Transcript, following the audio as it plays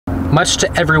Much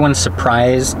to everyone's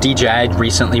surprise, DJI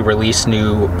recently released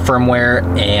new firmware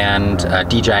and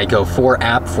DJI Go 4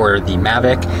 app for the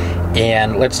Mavic.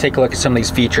 And let's take a look at some of these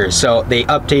features. So they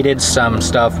updated some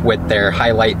stuff with their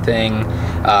highlight thing,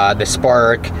 the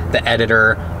spark, the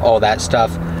editor, all that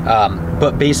stuff.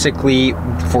 But basically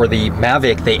for the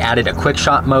Mavic, they added a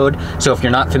quickshot mode. So if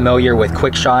you're not familiar with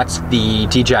quickshots, the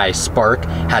DJI Spark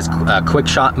has a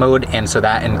quickshot mode, and so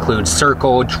that includes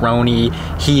circle, Dronie,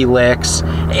 Helix,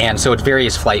 and so it's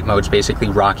various flight modes. Basically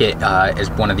rocket is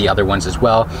one of the other ones as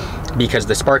well, because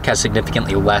the Spark has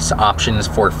significantly less options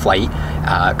for flight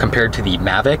compared to the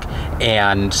Mavic.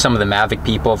 And some of the Mavic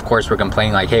people, of course, were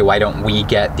complaining like, hey, why don't we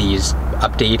get these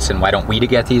updates and why don't we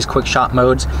get these quick shot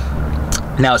modes?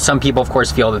 Now, some people, of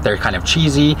course, feel that they're kind of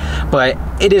cheesy, but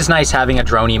it is nice having a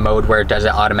Dronie mode where it does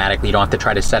it automatically. You don't have to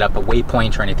try to set up a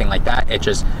waypoint or anything like that. It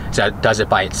just does it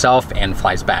by itself and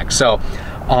flies back. So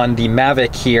on the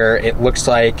Mavic here, it looks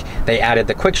like they added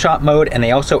the quick shot mode, and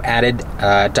they also added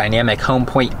dynamic home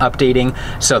point updating.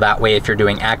 So that way, if you're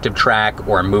doing active track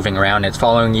or moving around, it's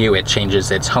following you, it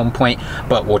changes its home point,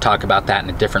 but we'll talk about that in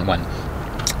a different one.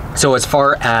 So as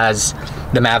far as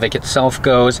the Mavic itself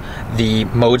goes, the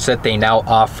modes that they now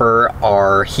offer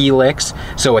are Helix.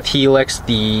 So with Helix,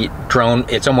 the drone,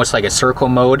 it's almost like a circle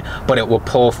mode, but it will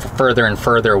pull further and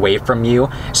further away from you.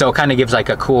 So it kind of gives like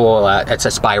a cool, it's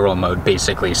a spiral mode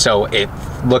basically. So it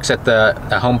looks at the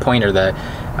home point or the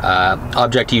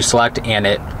object you select, and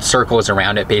it circles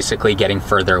around it, basically getting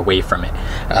further away from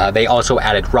it. They also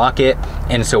added rocket,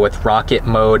 and so with rocket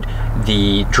mode,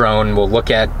 the drone will look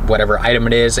at whatever item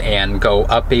it is and go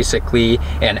up basically,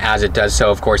 and as it does so,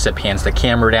 of course, it pans the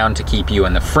camera down to keep you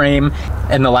in the frame.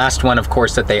 And the last one, of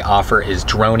course, that they offer is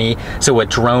Dronie. So with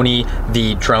Dronie,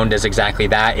 the drone does exactly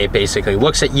that. It basically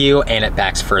looks at you and it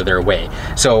backs further away.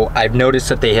 So I've noticed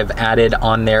that they have added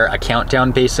on there a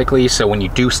countdown basically. So when you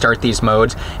do start these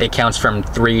modes, it counts from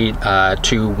 3,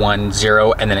 2, 1,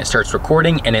 0, and then it starts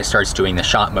recording and it starts doing the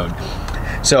shot mode.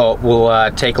 So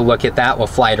we'll take a look at that. We'll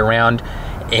fly it around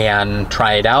and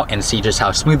try it out and see just how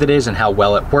smooth it is and how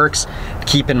well it works.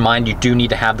 Keep in mind, you do need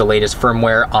to have the latest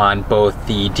firmware on both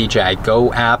the DJI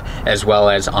Go app as well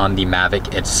as on the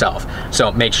Mavic itself.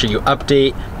 So make sure you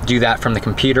update, do that from the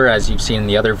computer. As you've seen in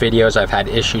the other videos, I've had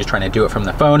issues trying to do it from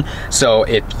the phone. So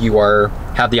if you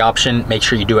have the option, make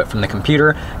sure you do it from the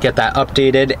computer, get that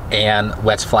updated, and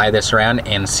let's fly this around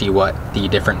and see what the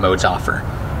different modes offer.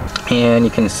 And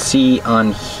you can see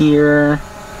on here,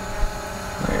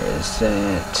 where is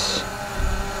it?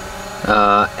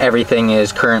 Everything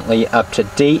is currently up to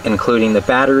date, including the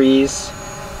batteries.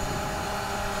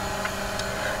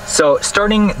 So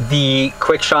starting the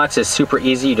quick shots is super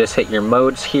easy. You just hit your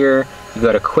modes here, you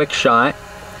go to quick shot,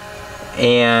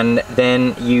 and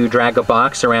then you drag a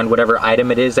box around whatever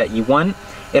item it is that you want.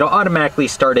 It'll automatically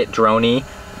start at Dronie,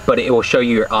 but it will show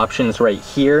you your options right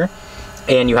here.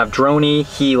 And you have Dronie,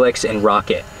 Helix, and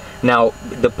Rocket. Now,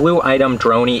 the blue item,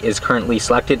 Dronie, is currently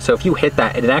selected, so if you hit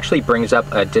that, it actually brings up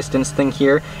a distance thing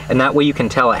here, and that way you can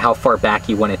tell how far back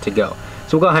you want it to go.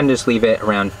 So we'll go ahead and just leave it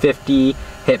around 50,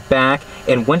 hit back,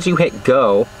 and once you hit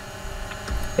go,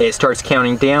 it starts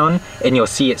counting down, and you'll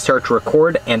see it start to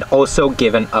record, and also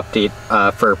give an update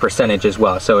for percentage as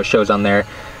well. So it shows on there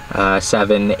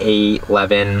 7, 8,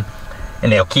 11,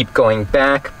 and it'll keep going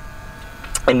back.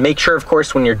 And make sure, of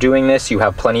course, when you're doing this, you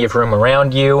have plenty of room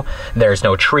around you. There's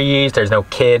no trees, there's no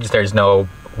kids, there's no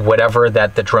whatever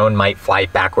that the drone might fly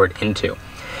backward into.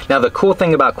 Now, the cool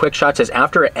thing about quick shots is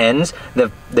after it ends,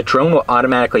 the drone will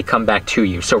automatically come back to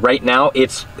you. So right now,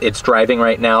 it's driving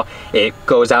right now. It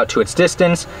goes out to its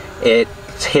distance. It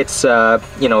hits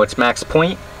its max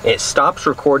point. It stops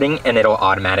recording, and it'll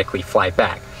automatically fly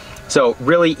back. So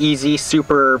really easy,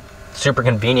 super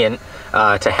convenient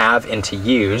to have and to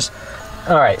use.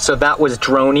 All right, so that was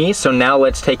Dronie. So now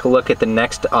let's take a look at the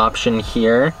next option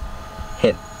here.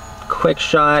 Hit quick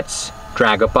shots,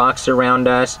 drag a box around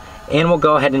us, and we'll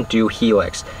go ahead and do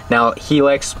Helix. Now,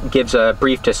 Helix gives a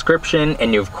brief description,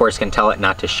 and you of course can tell it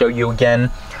not to show you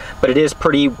again, but it is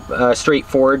pretty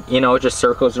straightforward. You know, it just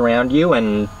circles around you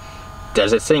and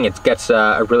does its thing. It gets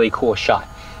a really cool shot.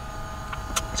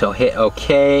 So hit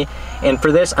OK. And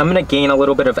for this, I'm gonna gain a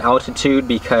little bit of altitude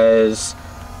because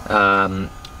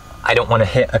I don't want to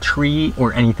hit a tree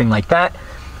or anything like that.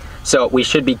 So we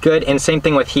should be good. And same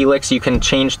thing with Helix, you can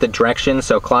change the direction,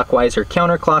 so clockwise or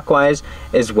counterclockwise,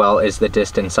 as well as the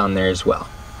distance on there as well.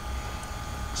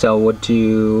 So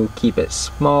we'll keep it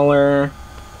smaller,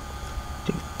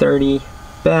 do 30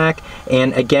 back.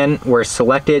 And again, we're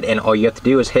selected, and all you have to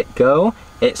do is hit go.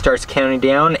 It starts counting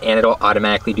down, and it'll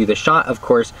automatically do the shot. Of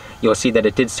course, you'll see that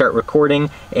it did start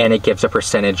recording, and it gives a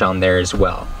percentage on there as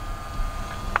well.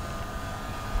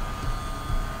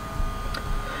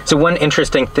 So one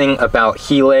interesting thing about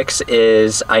Helix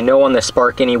is, I know on the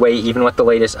Spark anyway, even with the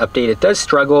latest update, it does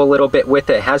struggle a little bit with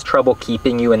it. It has trouble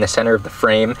keeping you in the center of the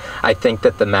frame. I think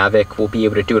that the Mavic will be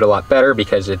able to do it a lot better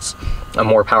because it's a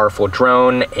more powerful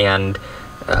drone, and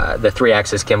the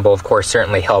 3-axis gimbal, of course,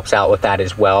 certainly helps out with that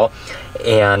as well.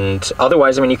 And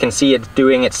otherwise, I mean, you can see it's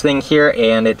doing its thing here,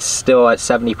 and it's still at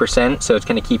 70%, so it's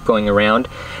going to keep going around.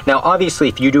 Now, obviously,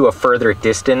 if you do a further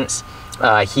distance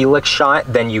Helix shot,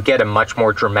 then you get a much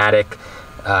more dramatic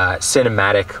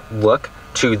cinematic look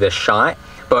to the shot.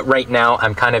 But right now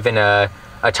I'm kind of in a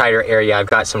tighter area. I've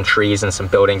got some trees and some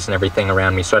buildings and everything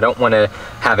around me, so I don't want to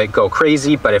have it go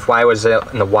crazy. But if I was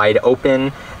in the wide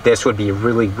open, this would be a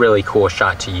really cool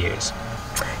shot to use.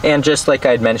 And just like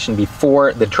I had mentioned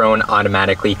before, the drone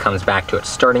automatically comes back to its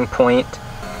starting point.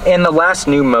 And the last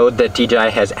new mode that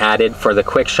DJI has added for the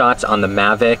quick shots on the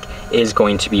Mavic is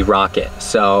going to be rocket.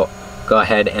 So go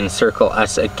ahead and circle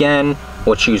us again.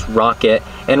 We'll choose rocket,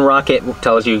 and rocket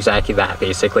tells you exactly that.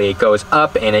 Basically, it goes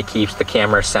up and it keeps the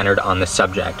camera centered on the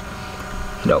subject.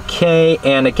 Okay,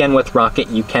 and again with rocket,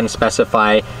 you can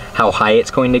specify how high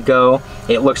it's going to go.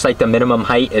 It looks like the minimum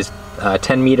height is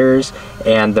 10 meters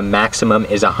and the maximum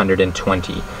is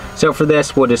 120. So for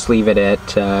this, we'll just leave it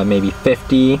at maybe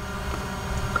 50.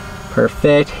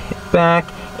 Perfect. Hit back.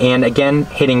 And again,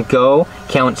 hitting go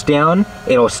counts down.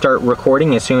 It'll start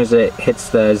recording as soon as it hits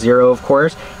the 0, of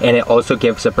course, and it also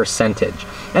gives a percentage.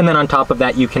 And then on top of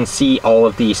that, you can see all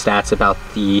of the stats about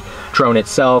the drone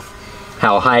itself,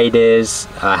 how high it is,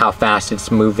 how fast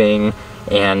it's moving,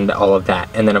 and all of that.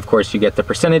 And then of course you get the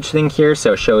percentage thing here,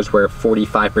 so it shows we're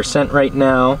 45% right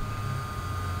now.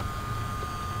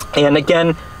 And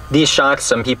again, these shots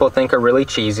some people think are really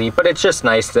cheesy, but it's just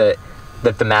nice that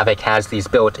the Mavic has these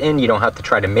built in. You don't have to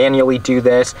try to manually do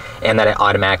this, and that it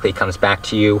automatically comes back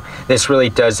to you. This really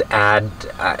does add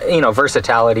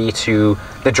versatility to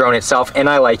the drone itself, and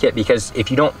I like it because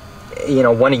if you don't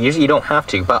want to use it, you don't have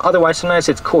to. But otherwise, sometimes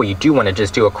it's cool. You do want to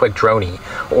just do a quick Dronie,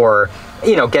 or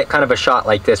get kind of a shot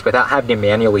like this without having to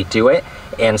manually do it.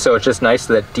 And so it's just nice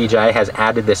that DJI has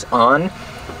added this on.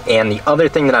 And the other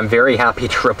thing that I'm very happy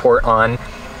to report on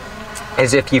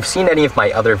is, if you've seen any of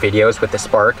my other videos with the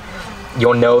Spark,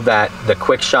 you'll know that the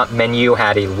quickshot menu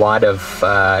had a lot of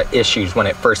issues when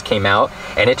it first came out,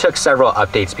 and it took several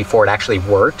updates before it actually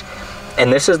worked.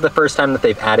 And this is the first time that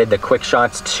they've added the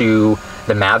quickshots to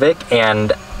the Mavic,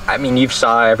 and I mean, you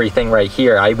saw everything right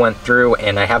here. I went through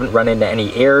and I haven't run into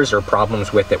any errors or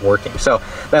problems with it working. So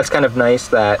that's kind of nice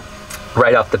that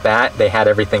right off the bat they had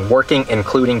everything working,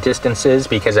 including distances,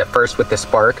 because at first with the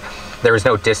Spark there was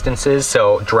no distances,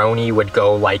 so Dronie would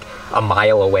go like a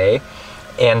mile away.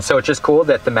 And so it's just cool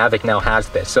that the Mavic now has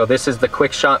this. So this is the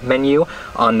quick shot menu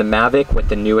on the Mavic with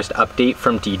the newest update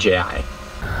from DJI.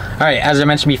 All right, as I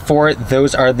mentioned before,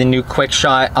 those are the new quick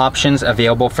shot options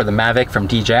available for the Mavic from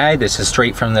DJI. This is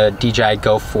straight from the DJI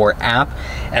Go 4 app.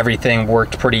 Everything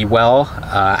worked pretty well.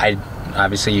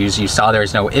 Obviously, as you saw,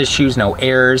 there's no issues, no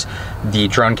errors. The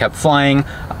drone kept flying.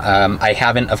 I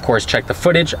haven't, of course, checked the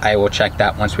footage. I will check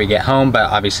that once we get home, but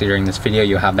obviously during this video,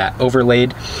 you'll have that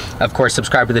overlaid. Of course,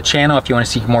 subscribe to the channel if you want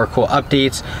to see more cool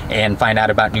updates and find out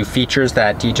about new features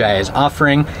that DJI is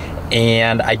offering.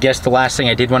 And I guess the last thing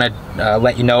I did want to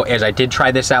let you know is I did try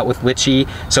this out with Litchi,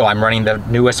 so I'm running the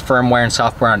newest firmware and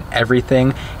software on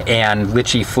everything, and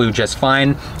Litchi flew just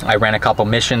fine. I ran a couple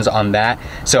missions on that,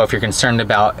 so if you're concerned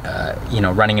about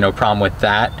running no problem with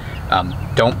that,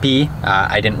 don't be.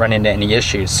 I didn't run into any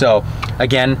issues. So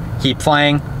again, keep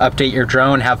flying, update your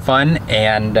drone, have fun,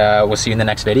 and we'll see you in the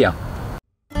next video.